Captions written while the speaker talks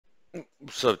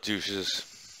What's up, douches?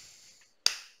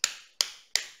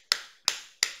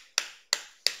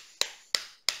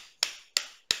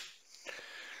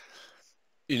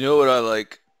 You know what I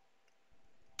like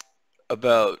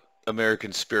about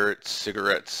American Spirit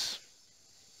cigarettes?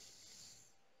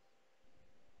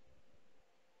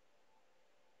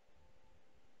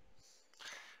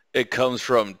 It comes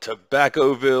from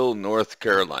Tobaccoville, North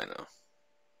Carolina.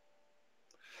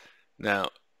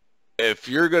 Now, if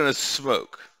you're going to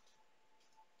smoke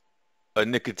a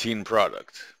nicotine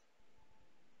product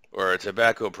or a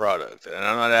tobacco product, and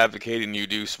I'm not advocating you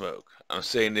do smoke, I'm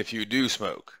saying if you do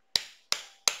smoke,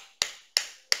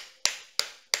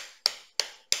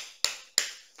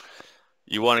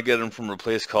 you want to get them from a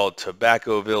place called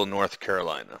Tobaccoville, North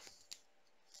Carolina.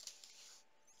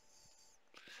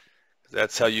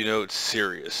 That's how you know it's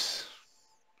serious.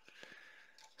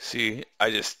 See, I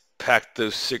just packed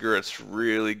those cigarettes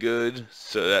really good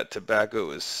so that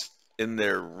tobacco is in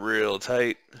there real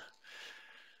tight.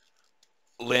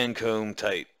 Lancome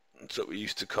tight. That's what we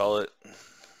used to call it.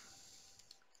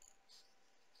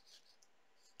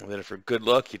 And then for good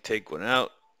luck, you take one out,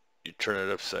 you turn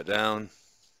it upside down,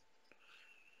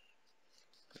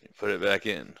 you put it back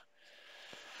in.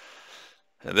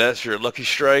 And that's your lucky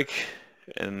strike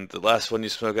and the last one you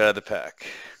smoke out of the pack.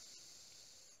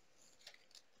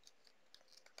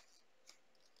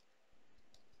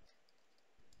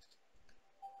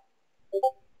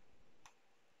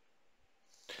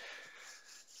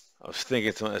 I was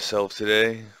thinking to myself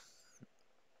today,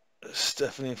 is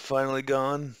Stephanie finally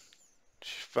gone?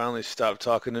 She finally stopped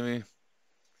talking to me.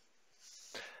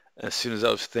 As soon as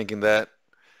I was thinking that,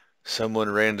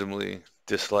 someone randomly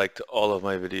disliked all of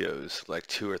my videos like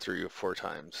 2 or 3 or 4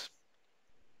 times.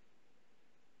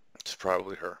 It's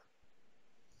probably her.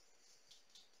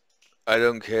 I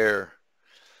don't care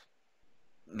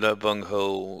that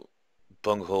Bunghole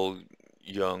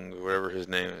Young, whatever his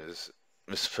name is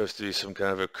supposed to be some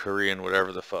kind of a Korean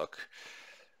whatever the fuck.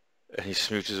 And he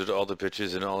smooches with all the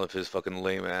bitches and all of his fucking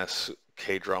lame ass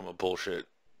K-drama bullshit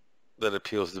that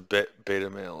appeals to beta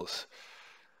males.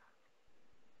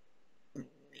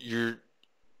 You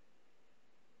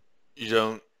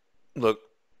don't look.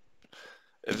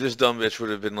 If this dumb bitch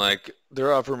would have been like,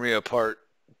 they're offering me a part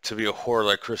to be a whore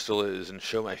like Crystal is and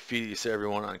show my feeties to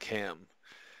everyone on cam,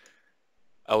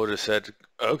 I would have said,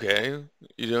 okay,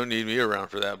 you don't need me around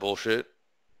for that bullshit.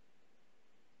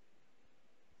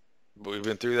 But we've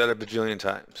been through that a bajillion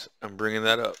times. I'm bringing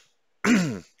that up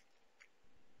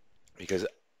because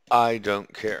I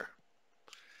don't care.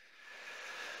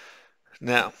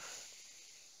 Now,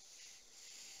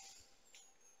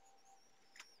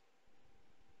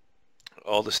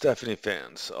 all the Stephanie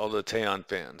fans, all the Taeyeon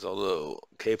fans, all the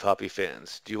K-poppy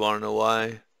fans, do you want to know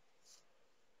why?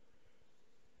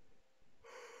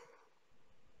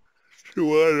 Do you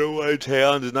want to know why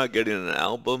Taeyeon is not getting an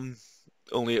album?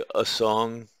 Only a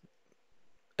song,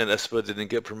 and aespa didn't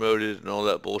get promoted and all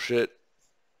that bullshit?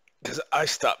 Because I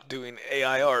stopped doing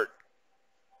AI art.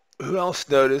 Who else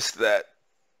noticed that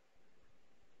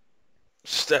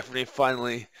Stephanie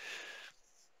finally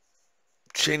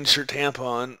changed her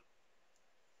tampon,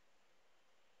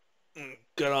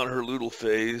 got on her Loodle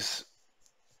phase,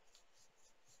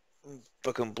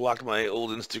 fucking blocked my old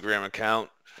Instagram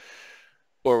account,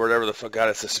 or whatever the fuck, got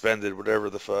it suspended, whatever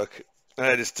the fuck. And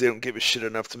I just didn't give a shit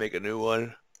enough to make a new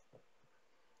one.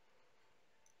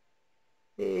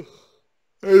 And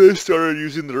they started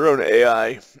using their own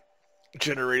AI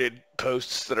generated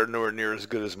posts that are nowhere near as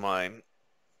good as mine.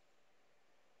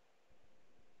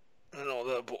 And all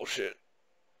that bullshit.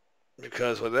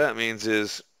 Because what that means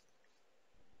is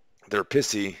they're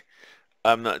pissy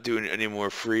I'm not doing any more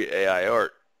free AI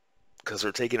art. Because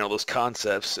they're taking all those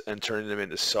concepts and turning them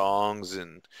into songs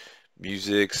and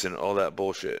musics and all that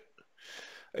bullshit.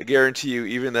 I guarantee you,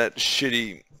 even that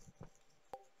shitty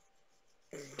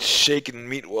Shaken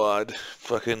Meatwad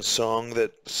fucking song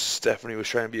that Stephanie was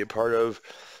trying to be a part of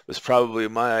was probably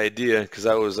my idea because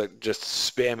I was like just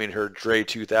spamming her Dre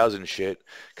 2000 shit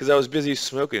because I was busy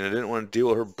smoking. I didn't want to deal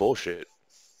with her bullshit.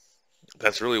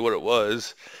 That's really what it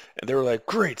was. And they were like,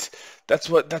 "Great, that's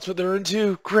what they're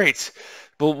into. Great,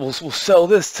 we'll sell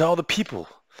this to all the people,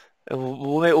 and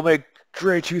we'll make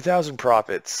Dre 2000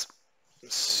 profits."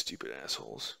 Stupid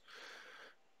assholes.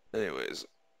 Anyways,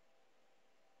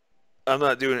 I'm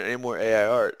not doing any more AI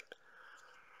art.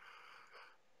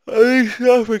 I think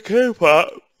stuff for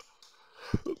K-pop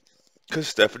because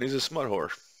Stephanie's a smut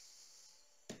whore.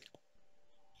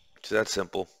 It's that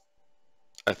simple.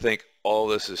 I think all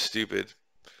this is stupid.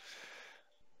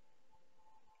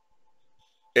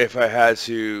 If I had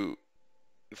to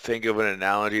think of an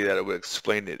analogy that would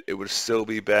explain it, it would still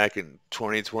be back in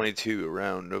 2022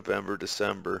 around November,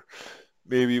 December,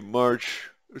 maybe March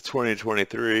of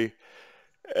 2023.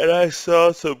 And I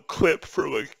saw some clip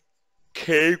from a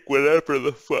whatever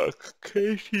the fuck,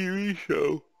 KTV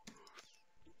show.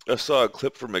 I saw a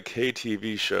clip from a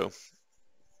KTV show,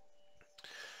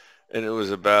 and it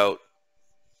was about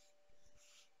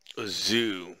a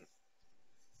zoo,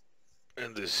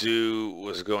 and the zoo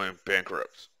was going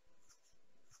bankrupt,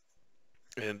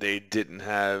 and they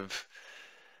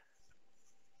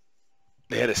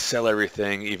had to sell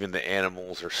everything, even the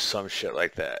animals or some shit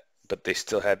like that, but they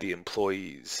still had the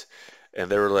employees, and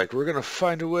they were like, we're gonna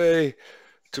find a way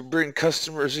to bring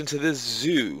customers into this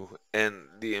zoo, and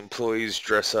the employees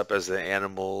dress up as the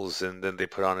animals, and then they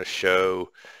put on a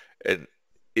show, and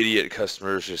idiot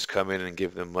customers just come in and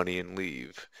give them money and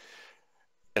leave.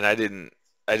 And I didn't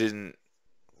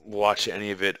watch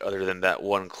any of it other than that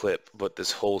one clip, but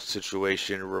this whole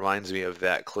situation reminds me of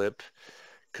that clip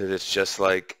because it's just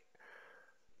like,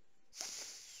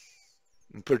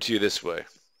 I'll put it to you this way.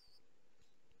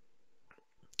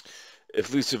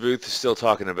 If Lisa Booth is still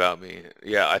talking about me,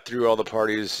 yeah, I threw all the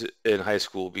parties in high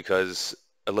school because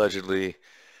allegedly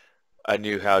I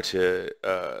knew how to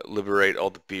liberate all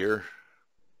the beer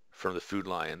from the Food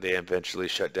Lion. They eventually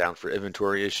shut down for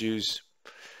inventory issues.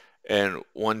 And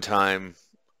one time,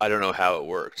 I don't know how it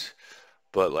worked,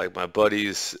 but like my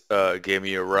buddies gave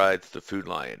me a ride to the Food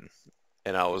Lion,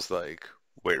 and I was like,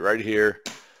 wait right here.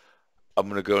 I'm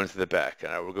gonna go into the back,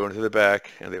 and I would go into the back,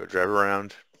 and they would drive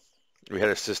around. We had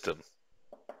a system.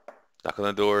 Knock on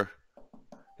the door.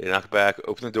 They knock back,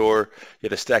 open the door. You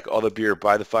had to stack all the beer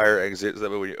by the fire exit, so that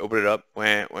way when you open it up,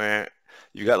 wah, wah,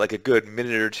 you got like a good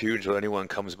minute or two until anyone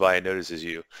comes by and notices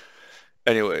you.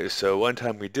 Anyway, so one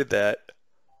time we did that,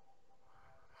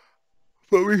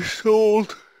 but we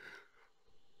sold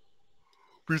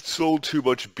too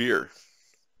much beer,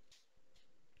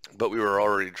 but we were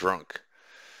already drunk.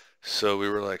 So we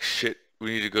were like, shit, we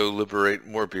need to go liberate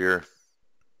more beer.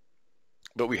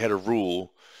 But we had a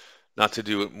rule not to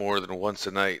do it more than once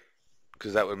a night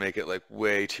because that would make it like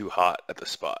way too hot at the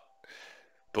spot.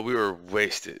 But we were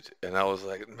wasted, and I was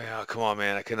like, man, come on,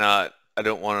 man, I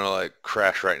don't want to like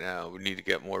crash right now. We need to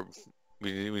get more,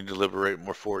 we need to liberate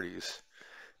more 40s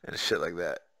and shit like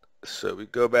that. So we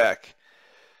go back,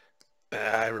 and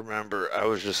I remember I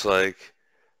was just like,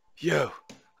 yo,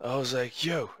 I was like,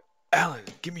 yo, Alan,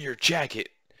 give me your jacket.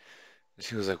 And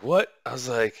she was like, what? I was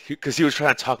like, because he was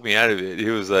trying to talk me out of it. He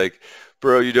was like,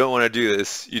 bro, you don't want to do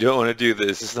this. You don't want to do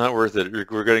this. It's not worth it. We're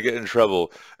going to get in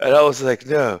trouble. And I was like,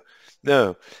 no,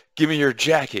 no, give me your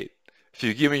jacket. If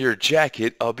you give me your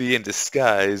jacket, I'll be in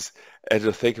disguise and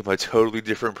you'll think I'm a totally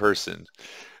different person.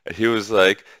 And he was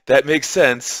like, that makes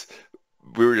sense.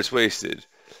 We were just wasted.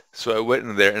 So I went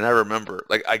in there and I remember,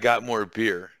 like, I got more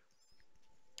beer.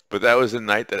 But that was the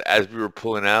night that as we were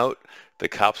pulling out, the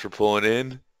cops were pulling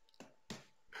in.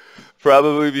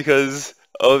 Probably because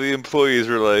all the employees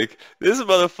were like, this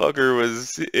motherfucker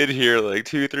was in here like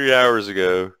 2, 3 hours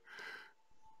ago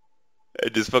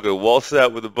and just fucking waltzed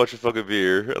out with a bunch of fucking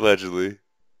beer, allegedly.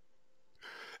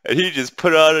 And he just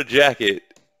put on a jacket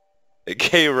and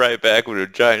came right back with a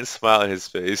giant smile on his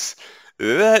face.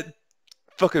 That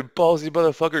fucking ballsy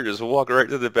motherfucker just walked right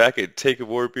to the back and take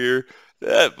more beer.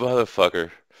 That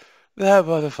motherfucker. That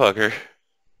motherfucker.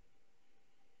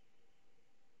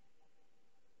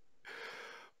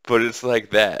 But it's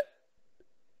like that.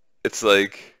 It's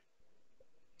like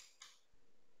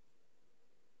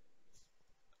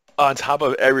on top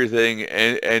of everything,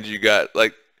 and you got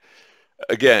like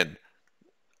again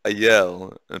a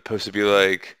yell and supposed to be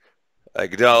like I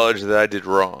acknowledge that I did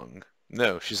wrong.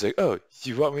 No, she's like, oh,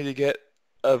 you want me to get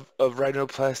a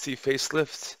rhinoplasty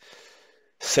facelift,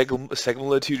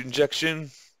 segmalitude injection?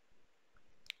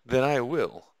 Then I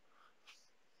will.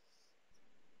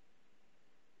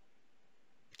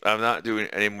 I'm not doing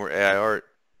any more AI art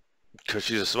because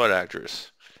she's a smut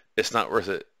actress. It's not worth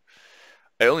it.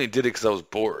 I only did it because I was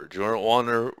bored. You want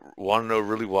to know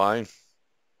really why? If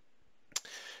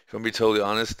I'm gonna be totally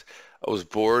honest, I was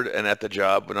bored, and at the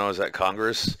job when I was at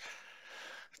Congress,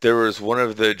 there was one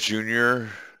of the junior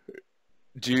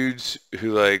dudes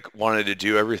who like wanted to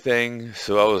do everything.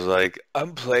 So I was like,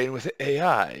 I'm playing with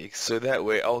AI, so that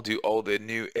way I'll do all the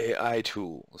new AI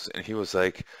tools. And he was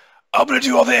like, I'm gonna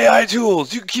do all the AI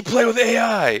tools. You can keep playing with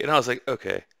AI. And I was like,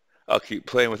 okay, I'll keep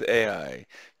playing with AI.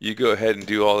 You go ahead and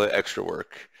do all the extra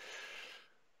work.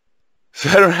 So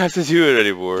I don't have to do it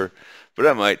anymore. But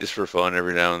I might just for fun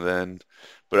every now and then.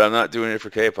 But I'm not doing it for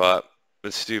K-pop.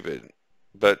 It's stupid.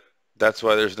 But that's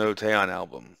why there's no Taeyeon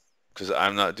album. Because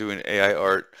I'm not doing AI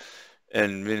art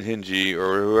and Minhinji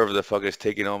or whoever the fuck is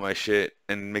taking all my shit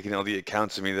and making all the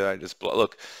accounts of me that I just block.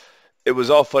 Look, it was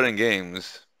all fun and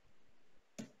games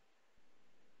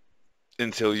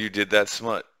until you did that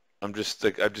smut. I'm just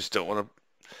like, I just don't want to.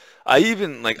 I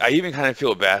even kind of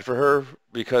feel bad for her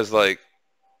because like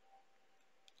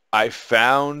I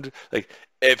found like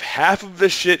if half of the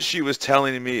shit she was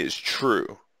telling me is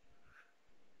true,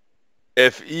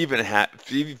 if even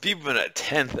a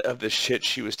tenth of the shit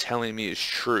she was telling me is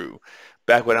true,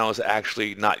 back when I was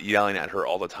actually not yelling at her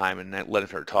all the time and not letting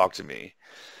her talk to me,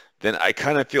 then I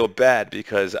kind of feel bad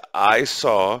because I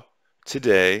saw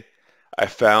today, I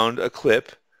found a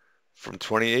clip from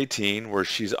 2018 where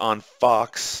she's on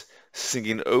Fox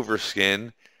singing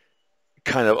Overskin,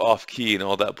 kind of off key and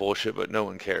all that bullshit, but no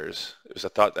one cares. It was a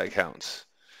thought that counts.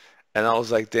 And I was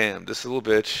like, damn, this little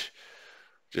bitch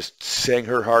just sang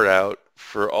her heart out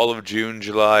for all of June,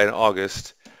 July, and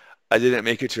August. I didn't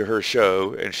make it to her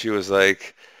show, and she was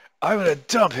like, I'm gonna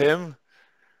dump him.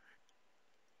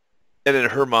 And in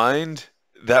her mind,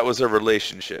 that was a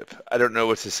relationship. I don't know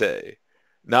what to say.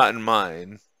 Not in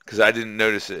mine, because I didn't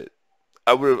notice it.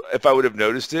 I would have, if I would have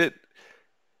noticed it,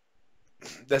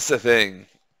 that's the thing.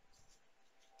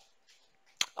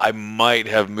 I might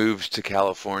have moved to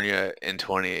California in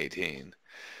 2018.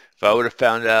 If I would have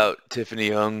found out Tiffany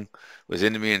Young was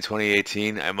into me in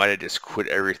 2018, I might have just quit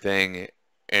everything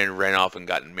and ran off and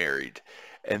gotten married.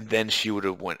 And then she would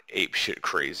have went ape shit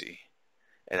crazy.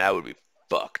 And I would be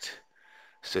fucked.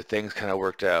 So things kind of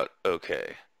worked out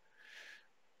okay,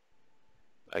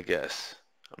 I guess.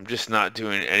 I'm just not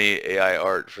doing any AI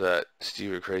art for that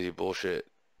stupid crazy bullshit.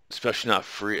 Especially not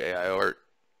free AI art.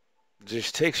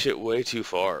 Just takes shit way too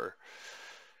far.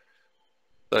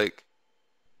 Like,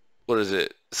 what is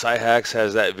it? Cyhax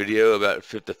has that video about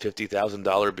the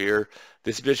 $50,000 beer.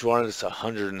 This bitch wanted us a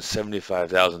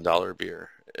 $175,000 beer.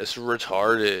 It's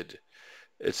retarded.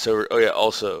 It's so. Oh yeah.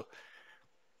 Also,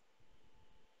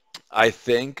 I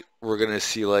think we're gonna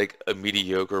see like a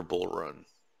mediocre bull run.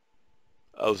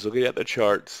 I was looking at the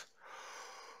charts.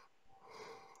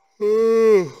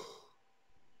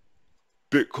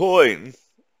 Bitcoin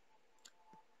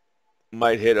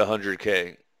might hit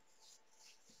 100K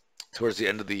towards the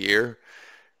end of the year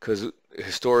because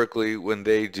historically, when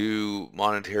they do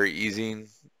monetary easing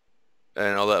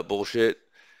and all that bullshit,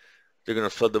 they're gonna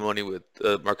flood the money with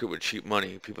the market with cheap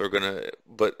money. People are gonna,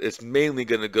 but it's mainly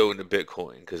gonna go into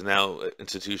Bitcoin because now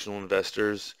institutional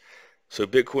investors. So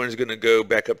Bitcoin is gonna go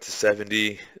back up to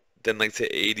 70, then like to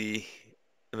 80,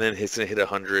 and then it's gonna hit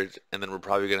 100, and then we're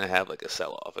probably gonna have like a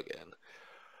sell-off again.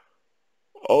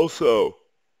 Also,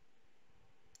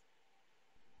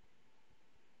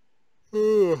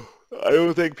 I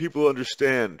don't think people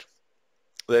understand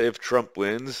that if Trump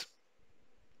wins,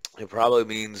 it probably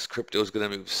means crypto is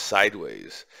going to move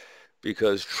sideways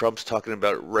because Trump's talking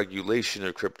about regulation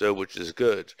of crypto, which is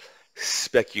good.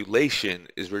 Speculation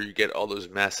is where you get all those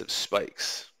massive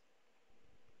spikes.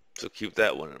 So keep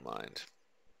that one in mind.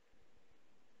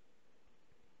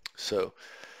 So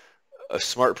a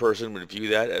smart person would view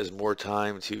that as more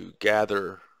time to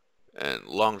gather and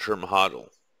long-term hodl.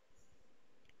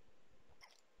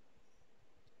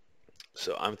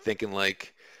 So I'm thinking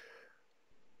like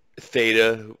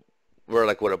Theta, we're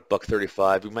like what, a buck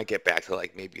 35. We might get back to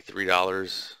like maybe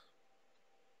 $3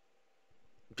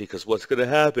 because what's going to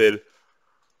happen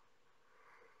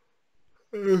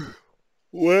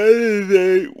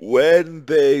when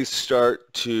they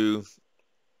start to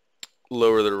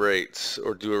lower the rates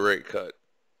or do a rate cut,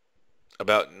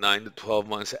 about 9 to 12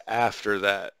 months after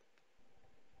that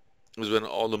is when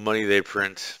all the money they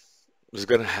print is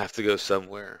going to have to go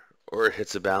somewhere or it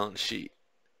hits a balance sheet.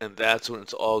 And that's when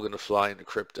it's all going to fly into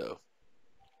crypto.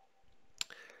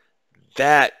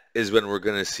 That is when we're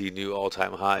going to see new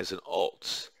all-time highs in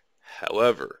alts.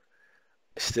 However,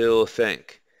 I still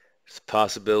think it's a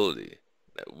possibility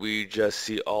that we just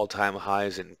see all-time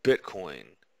highs in Bitcoin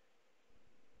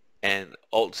and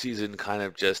alt season kind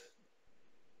of just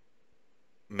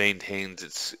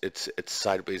maintains its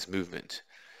sideways movement.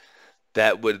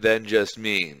 That would then just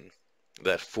mean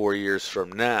that 4 years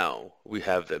from now we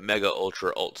have the mega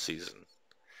ultra alt season.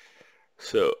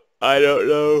 So I don't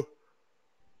know.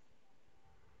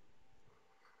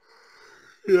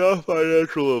 Yeah,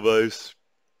 financial advice.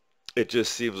 It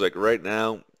just seems like right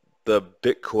now the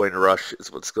Bitcoin rush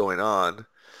is what's going on.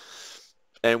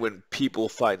 And when people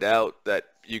find out that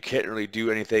you can't really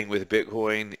do anything with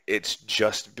Bitcoin, it's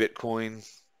just Bitcoin,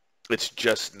 it's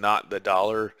just not the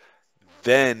dollar,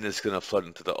 then it's going to flood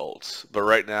into the alts. But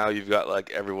right now you've got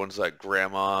like everyone's like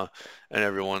grandma and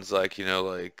everyone's like,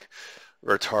 like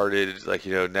retarded, like,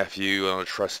 nephew on a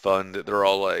trust fund. They're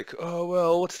all like, oh,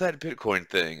 well, what's that Bitcoin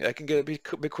thing? I can get a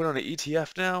Bitcoin on an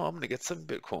ETF now. I'm gonna get some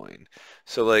Bitcoin.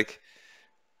 So like,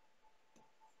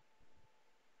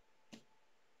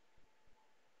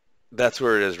 that's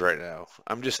where it is right now.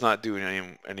 I'm just not doing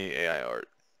any AI art.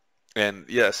 And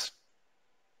yes,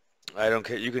 I don't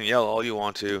care. You can yell all you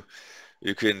want to.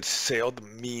 You can say all the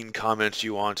mean comments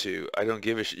you want to. I don't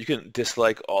give a shit. You can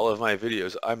dislike all of my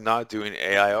videos. I'm not doing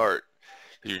AI art.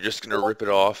 You're just gonna rip it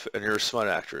off, and you're a smut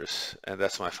actress. And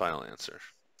that's my final answer.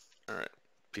 All right.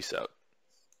 Peace out.